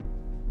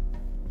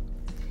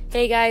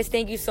Hey guys,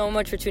 thank you so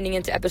much for tuning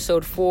into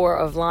episode 4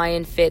 of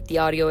Lion Fit, the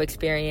audio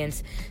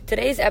experience.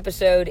 Today's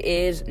episode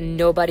is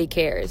Nobody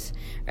Cares,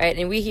 right?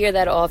 And we hear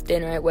that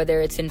often, right?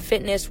 Whether it's in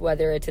fitness,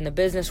 whether it's in the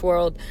business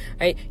world,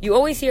 right? You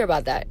always hear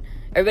about that.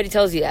 Everybody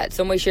tells you that.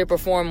 Some way, shape, or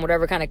form,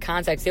 whatever kind of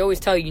context, they always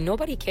tell you,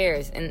 nobody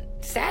cares. And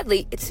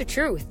sadly, it's the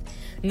truth.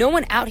 No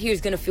one out here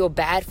is going to feel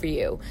bad for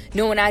you.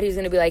 No one out here is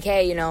going to be like,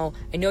 hey,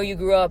 I know you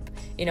grew up,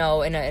 in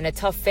a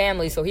tough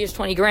family, so here's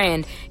 20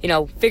 grand,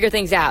 figure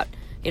things out.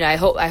 I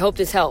hope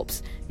this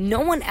helps.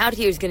 No one out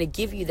here is going to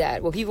give you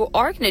that. What people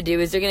are going to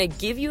do is they're going to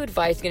give you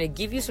advice, going to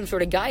give you some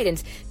sort of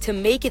guidance to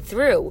make it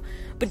through.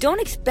 But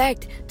don't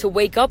expect to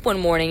wake up one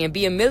morning and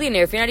be a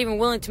millionaire if you're not even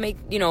willing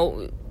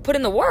to put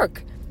in the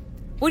work.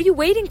 What are you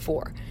waiting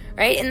for?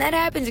 Right? And that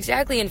happens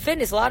exactly in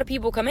fitness. A lot of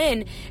people come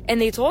in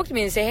and they talk to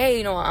me and say,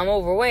 hey, I'm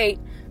overweight.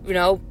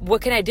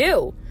 What can I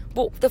do?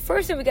 Well, the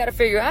first thing we got to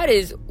figure out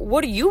is,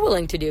 what are you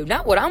willing to do?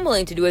 Not what I'm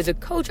willing to do. As a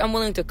coach, I'm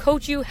willing to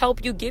coach you,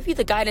 help you, give you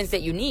the guidance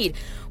that you need.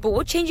 But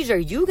what changes are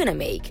you going to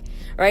make?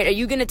 Right? Are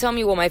you going to tell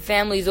me, well, my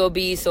family's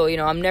obese, so,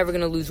 I'm never going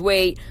to lose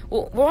weight?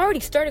 Well, we're already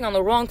starting on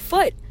the wrong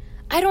foot.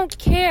 I don't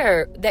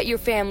care that your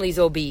family's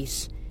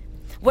obese.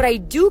 What I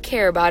do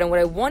care about and what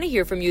I want to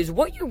hear from you is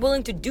what you're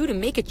willing to do to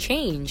make a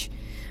change.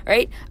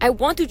 Right? I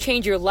want to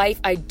change your life.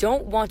 I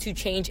don't want to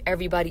change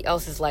everybody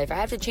else's life. I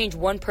have to change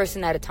one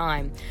person at a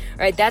time.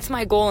 Right? That's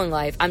my goal in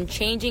life. I'm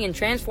changing and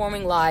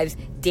transforming lives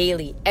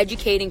daily,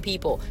 educating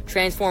people,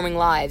 transforming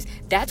lives.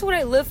 That's what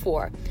I live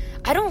for.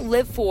 I don't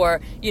live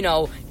for,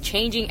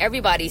 changing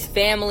everybody's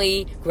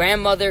family,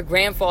 grandmother,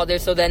 grandfather,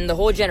 so then the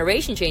whole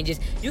generation changes.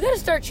 You got to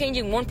start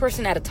changing one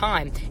person at a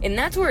time. And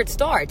that's where it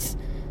starts.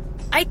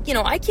 I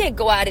can't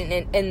go out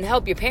and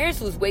help your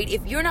parents lose weight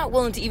if you're not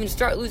willing to even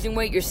start losing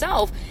weight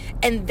yourself.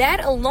 And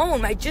that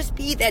alone might just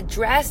be that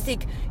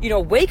drastic,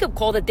 wake-up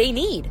call that they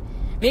need.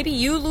 Maybe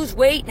you lose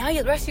weight, now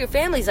the rest of your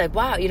family's like,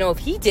 wow, if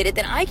he did it,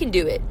 then I can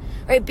do it.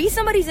 Right? Be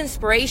somebody's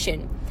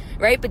inspiration.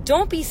 Right? But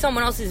don't be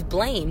someone else's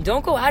blame.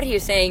 Don't go out here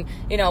saying,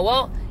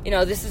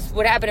 this is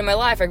what happened in my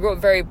life. I grew up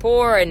very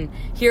poor, and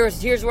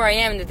here's where I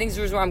am, and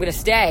here's where I'm going to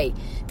stay.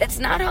 That's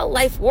not how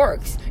life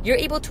works. You're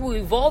able to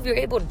evolve. You're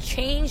able to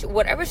change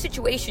whatever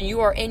situation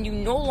you are in. You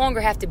no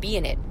longer have to be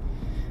in it.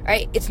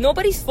 Right? It's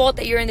nobody's fault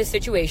that you're in this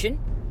situation,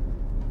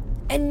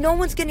 and no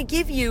one's going to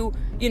give you,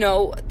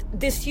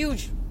 this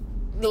huge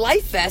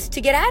life vest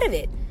to get out of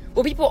it.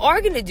 What people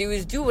are going to do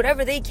is do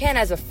whatever they can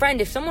as a friend.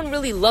 If someone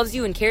really loves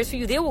you and cares for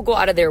you, they will go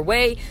out of their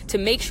way to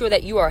make sure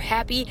that you are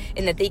happy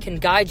and that they can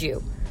guide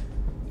you.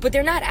 But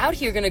they're not out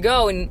here going to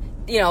go and,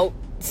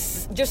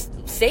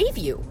 just save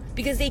you,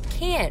 because they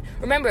can't.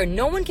 Remember,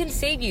 no one can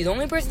save you. The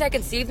only person that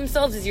can save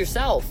themselves is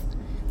yourself.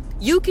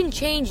 You can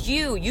change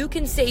you. You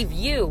can save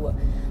you.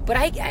 But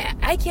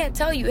I can't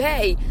tell you,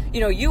 hey,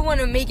 you want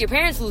to make your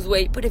parents lose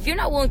weight, but if you're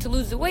not willing to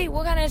lose the weight,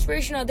 what kind of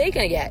inspiration are they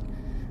going to get?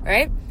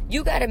 Right?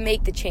 You got to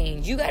make the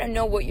change. You got to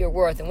know what you're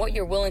worth and what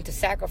you're willing to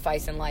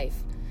sacrifice in life,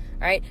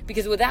 right?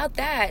 Because without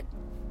that,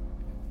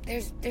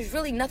 there's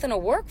really nothing to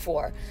work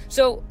for.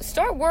 So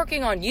start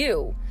working on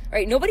you,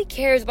 right? Nobody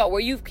cares about where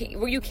you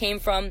came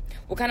from,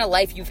 what kind of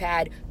life you've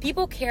had.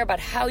 People care about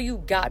how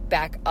you got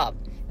back up.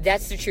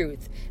 That's the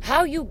truth.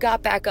 How you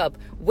got back up.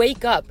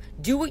 Wake up.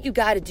 Do what you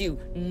got to do.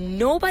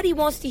 Nobody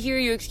wants to hear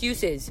your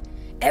excuses.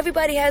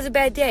 Everybody has a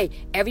bad day.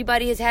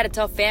 Everybody has had a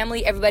tough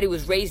family. Everybody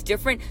was raised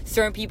different.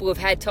 Certain people have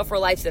had tougher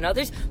lives than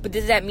others. But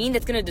does that mean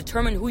that's going to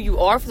determine who you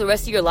are for the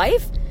rest of your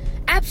life?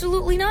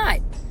 Absolutely not.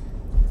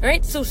 All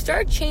right? So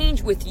start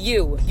change with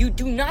you. You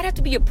do not have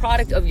to be a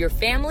product of your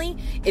family.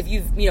 If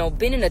you've,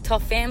 been in a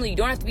tough family, you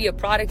don't have to be a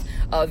product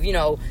of,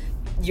 your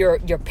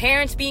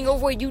parents being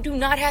overweight. You do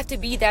not have to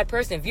be that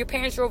person. If your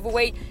parents are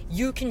overweight,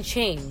 you can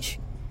change.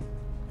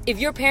 If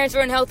your parents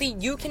are unhealthy,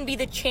 you can be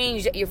the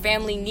change that your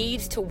family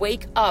needs to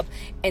wake up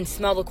and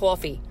smell the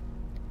coffee.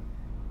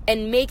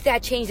 And make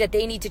that change that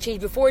they need to change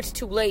before it's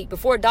too late.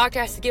 Before a doctor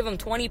has to give them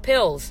 20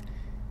 pills.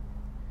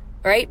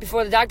 Right?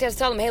 Before the doctor has to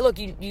tell them, hey, look,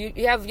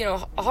 you have,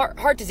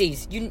 heart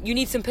disease. You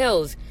need some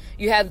pills.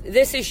 You have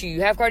this issue.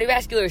 You have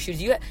cardiovascular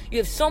issues. You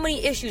have so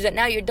many issues that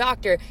now your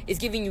doctor is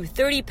giving you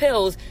 30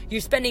 pills.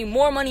 You're spending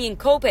more money in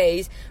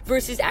copays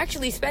versus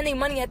actually spending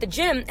money at the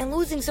gym and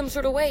losing some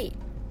sort of weight.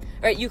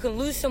 Right? You can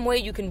lose some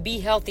weight. You can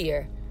be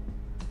healthier.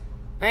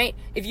 Right?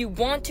 If you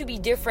want to be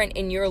different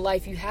in your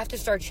life, you have to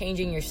start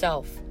changing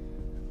yourself.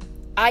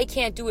 I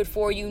can't do it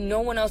for you.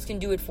 No one else can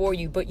do it for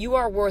you. But you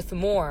are worth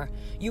more.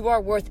 You are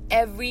worth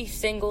every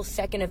single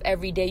second of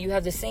every day. You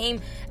have the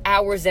same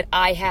hours that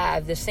I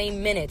have, the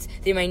same minutes.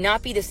 They might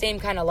not be the same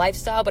kind of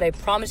lifestyle, but I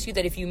promise you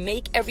that if you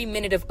make every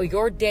minute of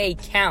your day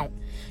count,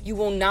 you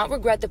will not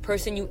regret the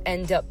person you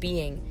end up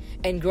being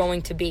and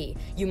growing to be.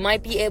 You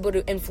might be able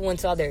to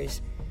influence others.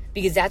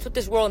 Because that's what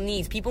this world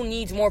needs. People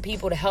needs more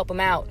people to help them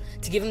out,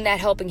 to give them that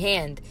helping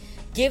hand.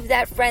 Give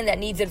that friend that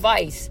needs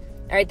advice.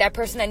 All right, that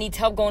person that needs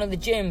help going to the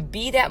gym,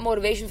 be that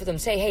motivation for them.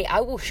 Say, hey, I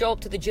will show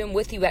up to the gym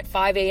with you at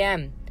 5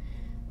 a.m.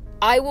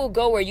 I will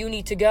go where you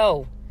need to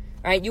go.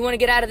 All right, you want to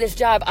get out of this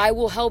job, I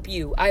will help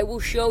you. I will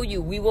show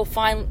you. We will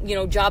find,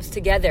 jobs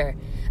together.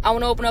 I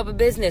want to open up a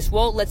business.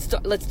 Well, let's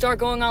start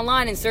going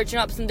online and searching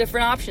up some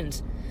different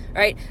options.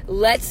 Right?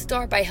 Let's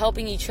start by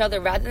helping each other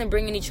rather than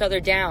bringing each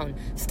other down.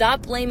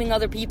 Stop blaming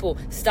other people.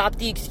 Stop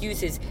the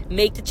excuses.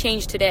 Make the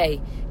change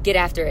today. Get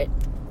after it.